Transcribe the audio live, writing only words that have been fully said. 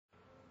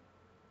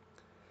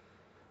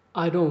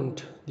I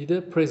don't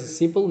дейді present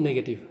simple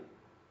negative.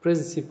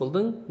 Present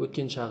simple'дың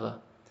өткен шағы.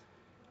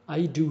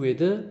 I do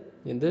еді,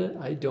 енді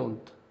I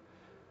don't.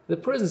 The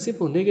present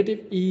simple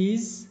negative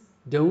is,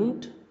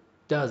 don't,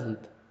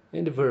 doesn't.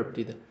 Енді verb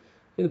дейді.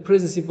 Енді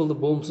present simple'ды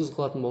болымсыз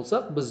қылатын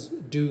болсақ, біз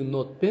do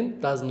not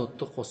пен does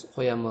not'ты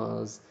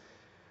қоямыз.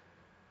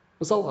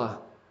 Мысалға,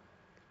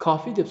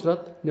 coffee деп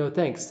сұрады. No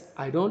thanks,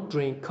 I don't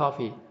drink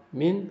coffee.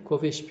 Мен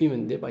кофе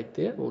ішпеймін деп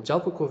айтты. Ол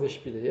жалпы кофе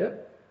ішпейді.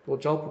 Ол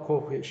жалпы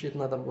кофе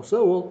ішетін адам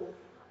болса, ол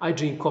I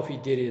drink coffee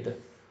дер еді.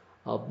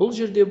 Ал бұл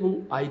жерде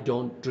бұл I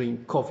don't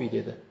drink coffee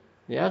деді.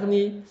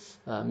 Яғни,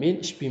 мен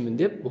ішпеймін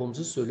деп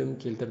болымсыз сөйлем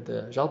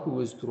келтірді. Жалпы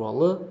өзі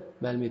туралы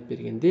мәлімет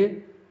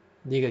бергенде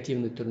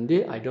негативный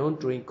түрінде I don't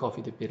drink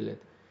coffee деп беріледі.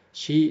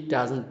 She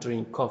doesn't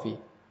drink coffee.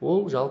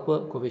 Ол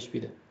жалпы кофе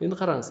ішпейді. Енді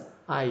қараңыз.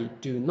 I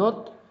do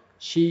not,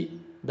 she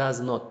does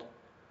not.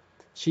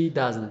 She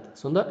doesn't.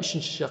 Сонда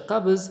үшінші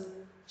шаққа біз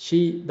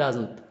she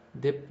doesn't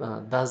деп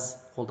does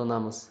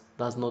қолданамыз.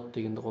 Does not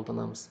дегенді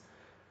қолданамыз.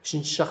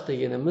 Үшінші шақ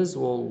дегеніміз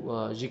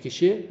ол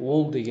жекеше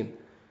ол деген.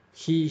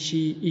 He,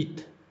 she,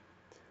 it.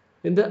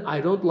 Енді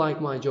I don't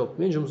like my job.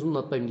 Мен жұмысын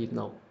ұнатпаймын дейтін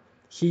ау.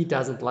 He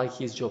doesn't like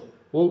his job.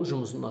 Ол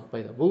жұмысын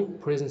ұнатпайды. Бұл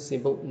present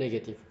simple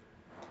negative.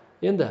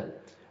 Енді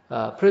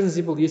present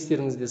simple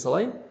естеріңізде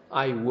салайын.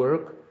 I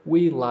work,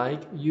 we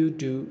like, you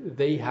do,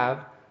 they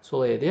have.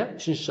 Солай еді.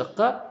 Үшінші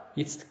шаққа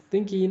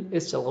етістіктен кейін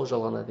s жалғау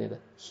жалғанады еді.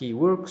 He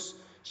works,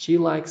 she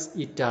likes,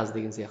 it does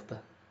деген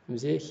сияқты.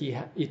 Немесе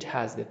it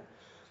has деп.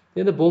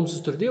 Енді болымсыз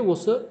түрде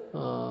осы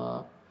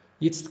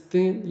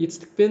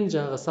етістікпен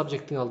жаңағы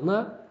subject'тің алдына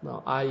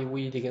I,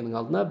 we дегеннің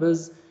алдына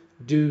біз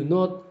do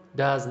not,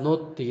 does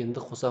not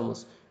дегенді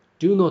қосамыз.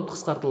 Do not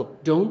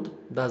қысқартылып don't,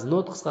 does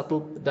not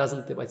қысқартылып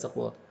doesn't деп айтсақ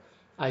болады.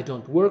 I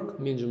don't work,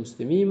 мен жұмыс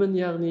істемеймін,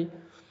 яғни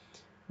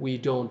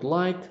we don't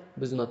like,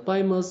 біз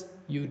ұнатпаймыз.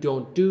 You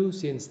don't do,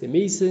 сен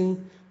істемейсің.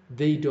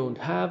 They don't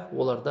have,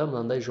 оларда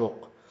мынандай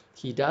жоқ.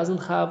 He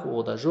doesn't have,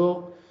 ода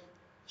жоқ.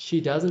 She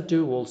doesn't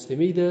do, ол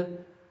істемейді.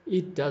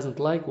 It doesn't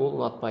like, ол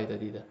ұнатпайды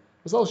дейді.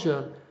 Мысал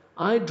үшін,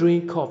 I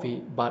drink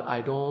coffee, but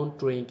I don't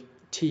drink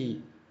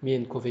tea.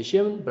 Мен кофе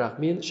ішемін, бірақ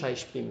мен шай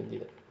ішпеймін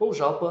дейді. Бұл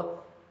жалпы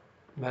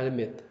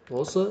мәлімет.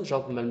 Осы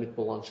жалпы мәлімет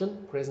болған үшін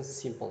present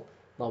simple.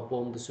 Мынау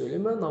болымды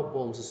сөйлемі, мынау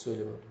болымсыз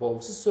сөйлемі.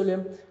 Болымсыз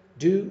сөйлем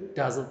do,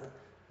 doesn't,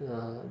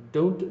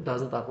 don't,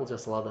 doesn't арқылы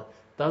жасалады.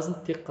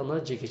 Doesn't тек қана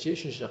жекеше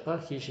үшінші жаққа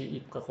he, she,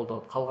 itқа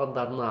қолданады.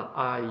 Қалғандарына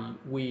I,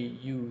 we,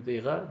 you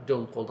дейға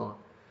don't қолданады.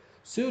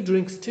 Sue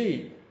drinks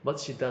tea, but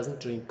she doesn't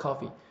drink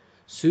coffee.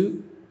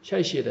 Sue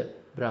шай ішеді,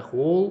 бірақ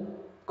ол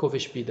кофе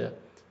ішпейді.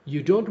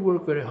 You don't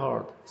work very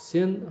hard.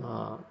 Сен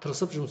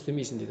тырысып жұмыс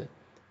істемейсің дейді.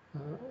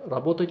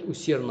 Работать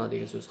усердно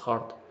деген сөз,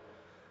 hard.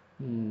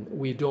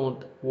 We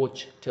don't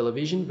watch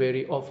television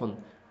very often.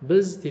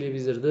 Біз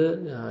телевизорды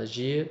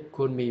жиі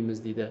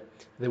көрмейміз дейді.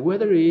 The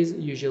weather is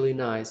usually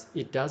nice.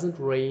 It doesn't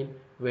rain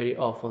very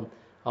often.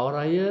 Ауа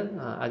райы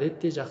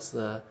әдетте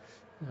жақсы,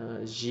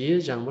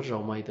 жиі жаңбыр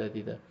жаумайды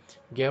дейді.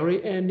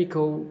 Gary and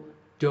Nicole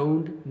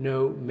don't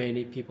know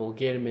many people.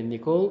 Gary мен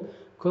Nicole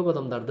көп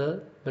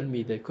адамдарды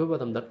білмейді, көп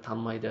адамдарды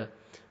танымайды.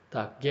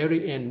 Так,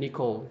 Gary and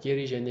Nicole,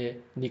 Gary және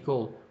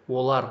Nicole,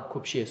 олар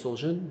көпше, сол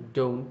үшін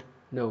don't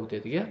know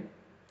дедік.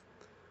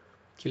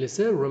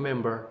 Келесі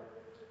remember.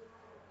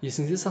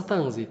 Есіңізде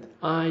сақтаңыз дейді.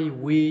 I,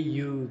 we,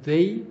 you,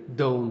 they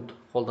don't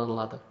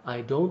қолданылады.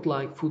 I don't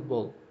like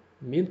football.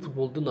 Мен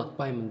футболды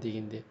ұнатпаймын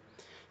дегенде.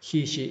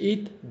 He, she,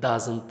 it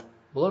doesn't.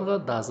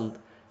 Бұларға doesn't.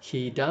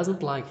 He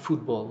doesn't like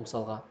football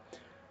мысалға.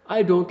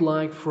 I don't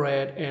like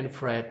Fred and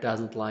Fred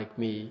doesn't like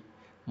me.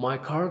 My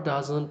car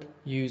doesn't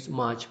use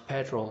much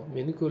petrol.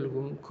 Менің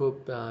көлігім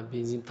көп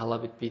бензин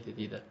талап етпейді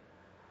дейді.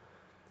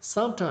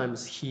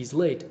 Sometimes he's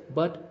late,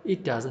 but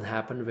it doesn't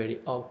happen very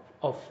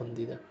often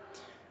дейді.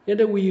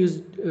 Енді we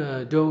use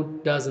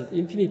don't, doesn't,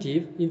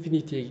 infinitive.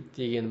 Infinitive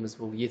дегеніміз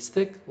бұл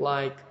етістік,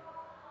 like,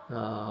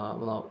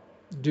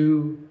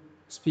 do,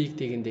 speak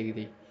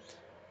дегендегідей.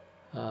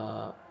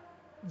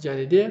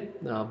 Және де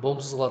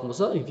болымсыз қылатын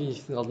болса,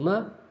 инфинитивтің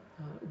алдына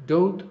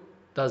don't,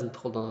 doesn't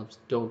қолданамыз.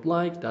 Don't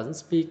like, doesn't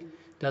speak,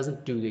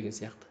 doesn't do деген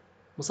сияқты.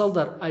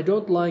 Мысалдар, I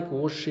don't like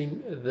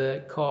washing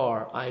the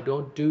car. I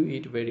don't do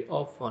it very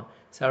often.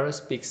 Sarah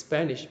speaks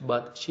Spanish,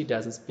 but she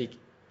doesn't speak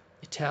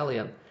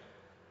Italian.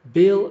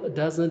 Bill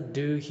doesn't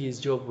do his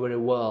job very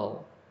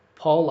well.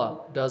 Paula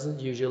doesn't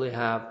usually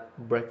have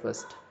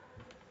breakfast.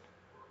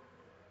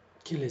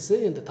 Келесі,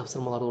 енді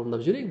тапсырмаларды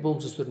орындап жүрейік.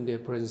 Болымсыз түрінде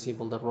present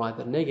simple'дар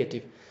rather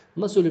negative.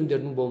 Мына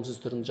сөйлемдердің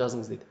болымсыз түрін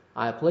жазыңыз дейді.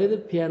 I play the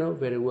piano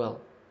very well.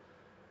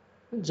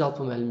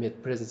 Жалпы мәлімет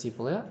present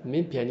simple,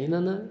 мен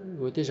пианиноны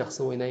өте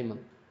жақсы ойнаймын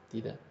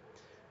дейді.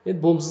 Енді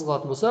болымсыз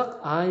қылатын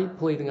болсақ, I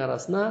play'дің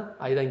арасына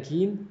айдан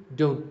кейін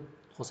don't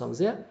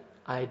қосамыз,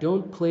 I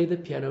don't play the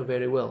piano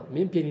very well.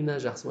 Мен пианино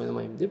жақсы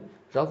ойнамаймын деп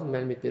жалпы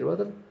мәлімет беріп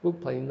жатыр. Бұл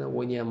пианино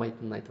ойнай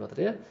алмайтынын айтып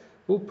жатыр,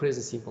 Бұл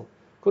present simple.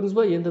 Көрдіңіз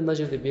ба? Енді мына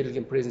жерде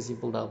берілген present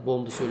simple'дағы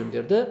болымды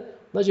сөйлемдерді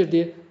мына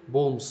жерде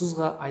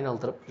болымсызға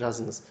айналдырып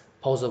жазыңыз.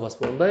 Пауза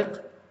басып орындайық.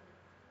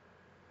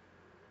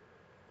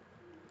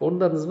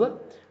 Орындадыңыз ба?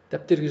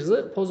 Дәптерге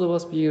жазайық. Пауза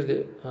басып,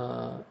 егерде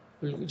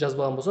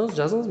жазбаған болсаңыз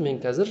жазыңыз, мен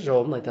қазір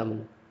жауабын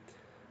айтамын.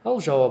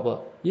 Ал жауабы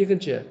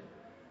екінші.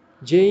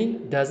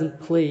 Jane doesn't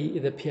play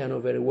the piano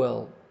very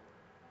well.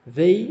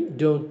 They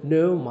don't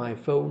know my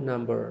phone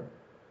number.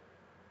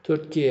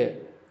 Төртке.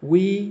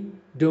 We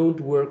don't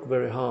work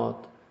very hard.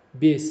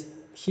 Бес.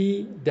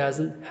 He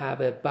doesn't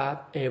have a bath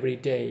every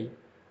day.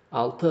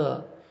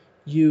 Алты.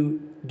 You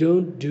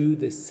don't do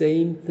the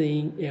same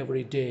thing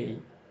every day.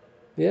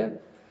 Yeah?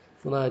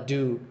 Мына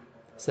do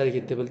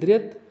іс-әрекетті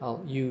білдіреді, ал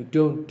you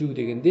don't do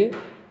дегенде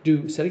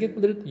do іс-әрекет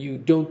білдіреді, you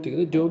don't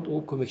дегенде don't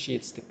ол көмекші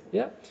етістік.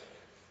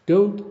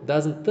 Don't,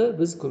 doesn't-ты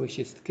біз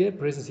көмекші етістікке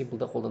present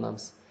simple-да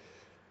қолданамыз.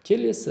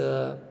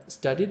 Келесі,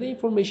 study the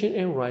information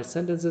and write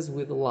sentences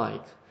with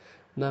like.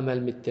 Мына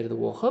мәліметтерді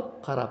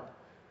оқып, қарап,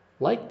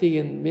 like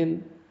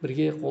дегенмен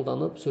бірге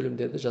қолданып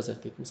сөйлемдерді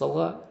жазайық дейді.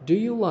 Мысалға, do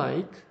you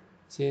like,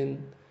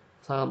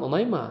 саған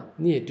ұнай ма?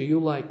 Не, do you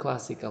like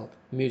classical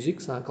music?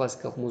 Саған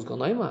классикалық музыка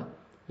ұнай ма?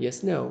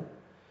 Yes, no.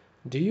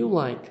 Do you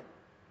like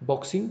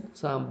boxing?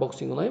 Саған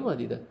боксинг ұнай ма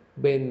дейді.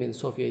 Бен мен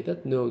София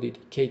айтады, no дейді.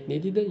 Кейт не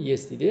дейді?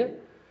 Yes дейді.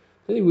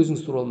 Және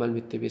өзіңіз туралы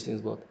мәліметтер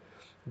берсеңіз болады.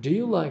 Do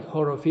you like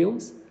horror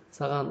films?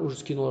 Саған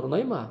ужас кинолар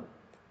ұнай ма?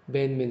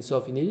 Бен мен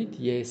Софи не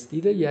дейді? Yes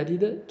дейді, я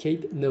дейді,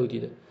 Кейт no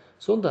дейді.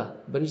 Сонда,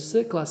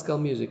 біріншісі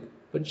classical music.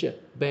 Бірінші,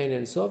 Ben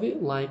and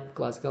Sophie like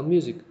classical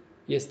music.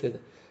 Yes деді.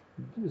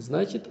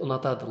 Значит,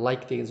 ұнатады,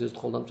 like деген сөзді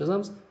қолданып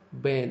жазамыз.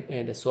 Ben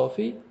and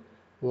Sophie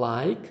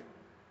like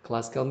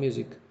classical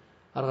music.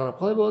 Арғарап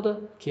қалай болады?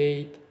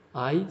 Кейт,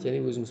 I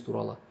және өзіңіз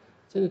туралы.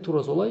 Және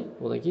тура солай,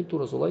 одан кейін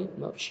тура солай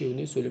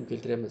үшеуіне сөйлем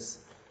келтіреміз.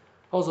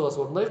 Пауза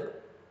басып орындайық.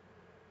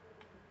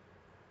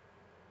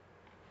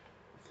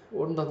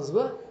 Орындадыңыз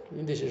ба?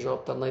 Ендеше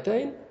жауаптарын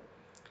айтайын.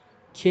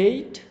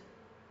 Kate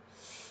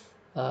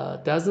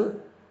doesn't,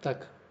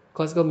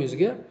 classical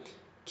music.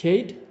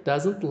 Kate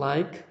doesn't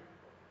like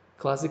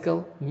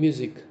classical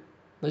music.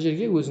 Мына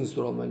жерге өзіңіз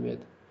туралы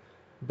мәлімет.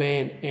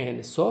 Ben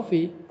and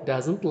Sophie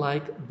doesn't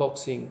like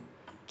boxing.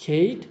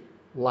 Kate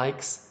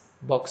likes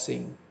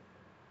boxing.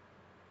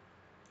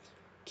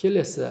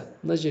 Келесі,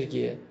 мына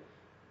жерге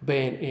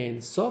Ben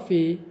and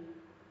Sophie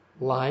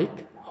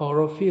like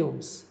horror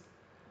films.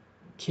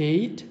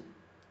 Kate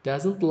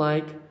doesn't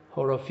like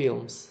horror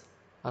films.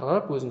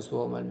 Арғарап өзіңіз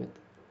туралы мәлімет.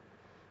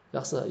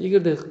 Жақсы,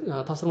 егер де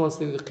тапсырманы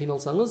істеуге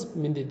қиналсаңыз,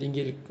 менде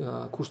деңгейлік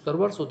курстар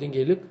бар, сол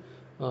деңгейлік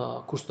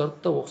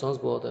курстарды да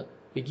оқысаңыз болады.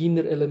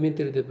 Beginner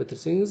elementary деп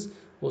бітірсеңіз,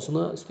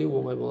 осыны істеу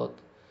оңай болады.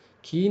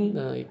 Кейін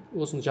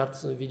осының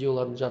жартысы,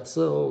 видеолардың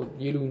жартысы,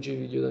 50-ші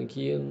видеодан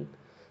кейін,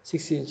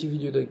 80-ші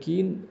видеодан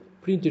кейін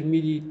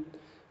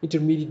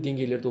intermediate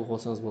деңгейлерді оқып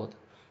алсаңыз болады.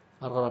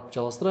 Арғарап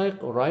жалғастырайық.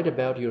 Write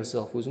about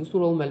yourself. Өзіңіз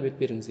туралы мәлімет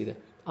беріңіз дейді.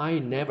 I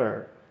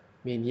never.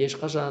 Мен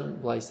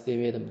ешқашан былай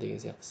істемедім деген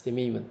сияқты.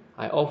 Істемеймін.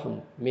 I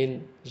often.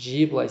 Мен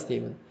жиі былай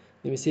істеймін.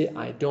 Немесе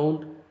I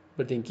don't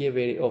бірдеңке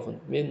very often.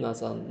 Мен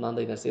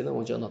мынандай нәрсені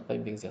онша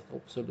ұнатпаймын деген сияқты.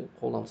 Ол сөзді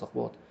қолдансақ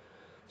болады.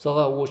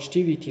 Мысалға watch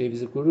TV,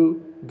 телевизор көру,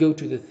 go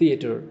to the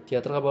theater,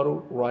 театрға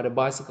бару, ride a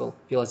bicycle,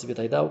 велосипед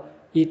айдау,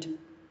 eat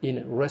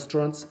in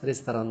restaurants,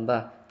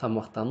 ресторанда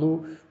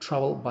тамақтану,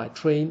 travel by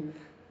train,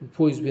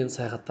 пойызбен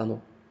саяхаттану.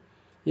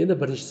 Енді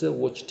біріншісі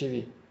watch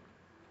TV.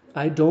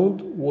 I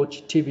don't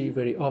watch TV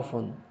very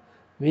often.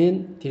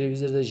 Мен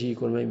телевизорды жиі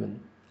көрмеймін.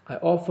 I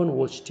often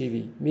watch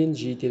TV. Мен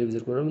жиі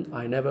телевизор көремін.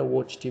 I never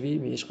watch TV.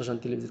 Мен ешқашан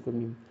телевизор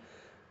көрмеймін.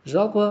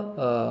 Жалпы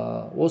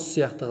осы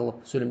сияқты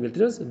қылып сөйлем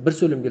келтіреміз. Бір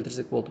сөйлем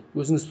келтірсек болды.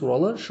 Өзіңіз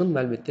туралы шын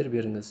мәліметтер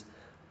беріңіз.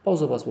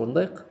 Пауза басып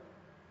орындайық.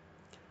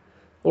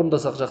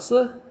 Орындасақ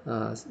жақсы.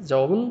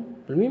 Жауабын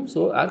білмеймін.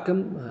 Сол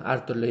әркім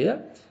әртүрлі.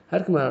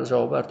 Әркім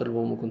жауабы әртүрлі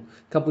болуы мүмкін.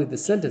 Complete the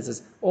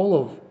sentences. All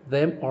of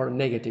them are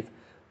negative.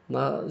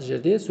 Мына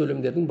жерде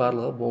сөйлемдердің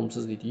барлығы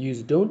болымсыз дейді.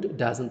 Use don't,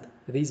 doesn't,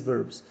 these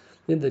verbs.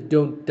 Енді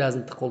don't,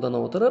 doesn't қолдана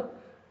отырып,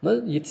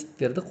 мына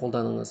етістіктерді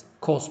қолданыңыз.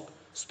 Cost,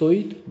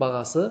 стоит,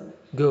 бағасы,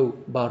 go,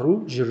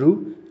 бару,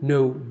 жүру,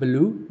 know,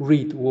 білу,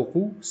 read,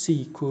 оқу,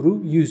 see,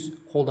 көру, use,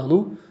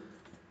 қолдану,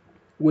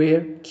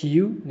 wear,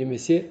 кию,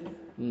 немесе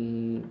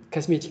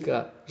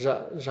косметика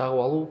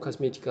жағып алу,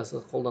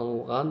 косметикасы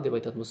қолданылған деп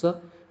айтатын болса,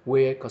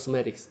 wear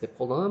cosmetics деп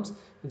қолданамыз.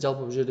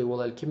 Жалпы бұл жерде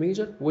ол әлі келмеген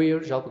шығар.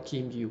 Wear жалпы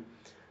киім кию.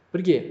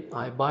 Бірге,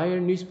 I buy a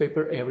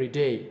newspaper every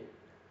day.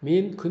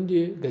 Мен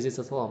күнде газет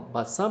сатып аламын.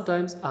 But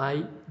sometimes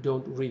I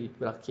don't read it.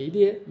 Бірақ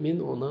кейде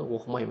мен оны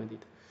оқымаймын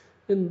дейді.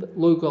 Енді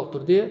логикалық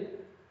түрде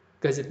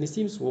газет не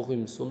істейміз?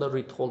 Оқимыз. Сонда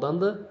read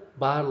қолданды.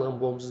 Барлығын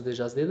болымсыз де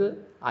жаз деді.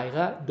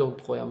 I-ға don't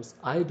қоямыз.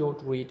 I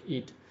don't read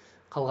it.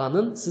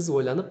 Қалғанын сіз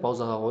ойланып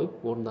паузаға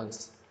қойып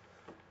орындаңыз.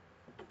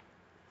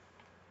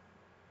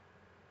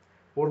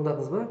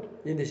 Орындадыңыз ба?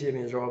 Ендеше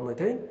мен жауабын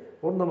айтайын.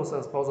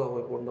 Орындамасаңыз паузаға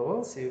қойып орындап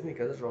алыңыз. Себебі мен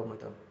қазір жауабын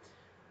айтамын.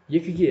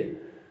 Екіге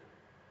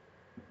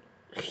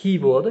he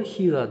болады.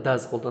 He-ға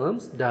does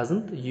қолданамыз.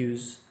 Doesn't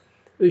use.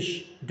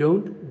 3.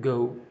 Don't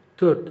go.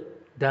 4.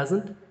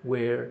 Doesn't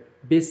wear.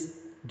 5.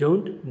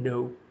 Don't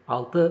know.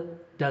 6.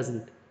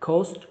 Doesn't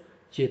cost.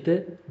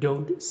 7.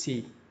 Don't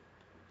see.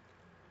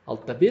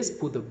 6-5.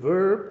 Put the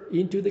verb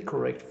into the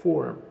correct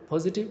form.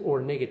 Positive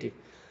or negative.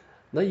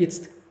 Мына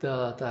етістікті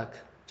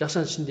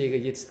жақшаның ішіндегі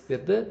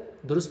етістіктерді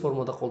дұрыс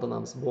формада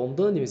қолданамыз.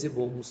 Болымды немесе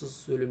болымсыз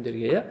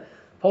сөйлемдерге, иә.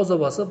 Пауза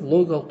басып,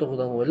 логикалық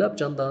тұрғыдан ойлап,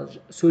 жандағы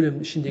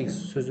сөйлемнің ішіндегі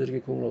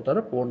сөздерге көңіл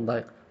аударып,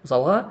 орындайық.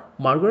 Мысалға,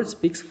 Margaret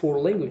speaks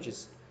 4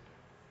 languages.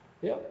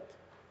 Yeah.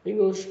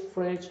 English,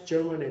 French,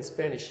 German and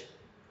Spanish.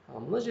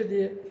 Мына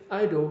жерде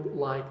I don't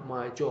like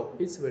my job.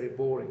 It's very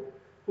boring.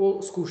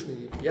 Ол скучный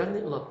дейді,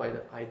 яғни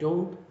ұнатпайды. I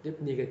don't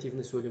деп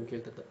негативный сөйлем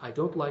келтірді. I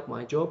don't like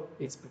my job.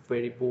 It's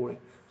very boring.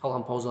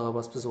 Қалған паузаға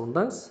басып сіз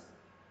орындаңыз.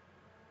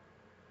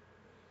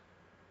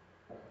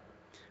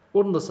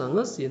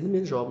 Орындасаңыз, енді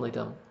мен жауабын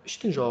айтамын.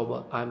 3-тің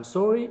жауабы I'm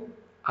sorry,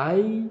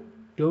 I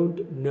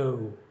don't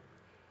know.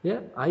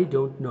 Yeah, I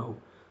don't know.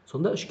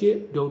 Сонда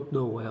 3-ке don't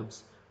know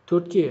қоямыз.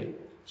 4-ке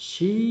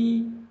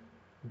she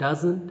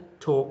doesn't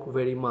talk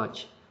very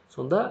much.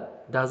 Сонда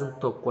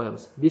doesn't talk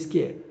қоямыз.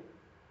 5-ке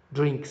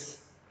drinks.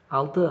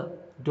 6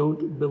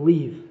 don't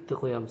believe ті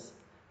қоямыз.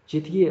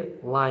 7-ге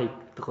like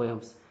ті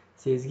қоямыз.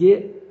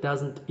 8-ге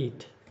doesn't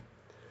eat.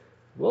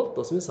 Болды,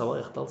 осымен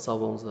сабақ аяқталды. Сау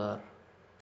болыңыздар.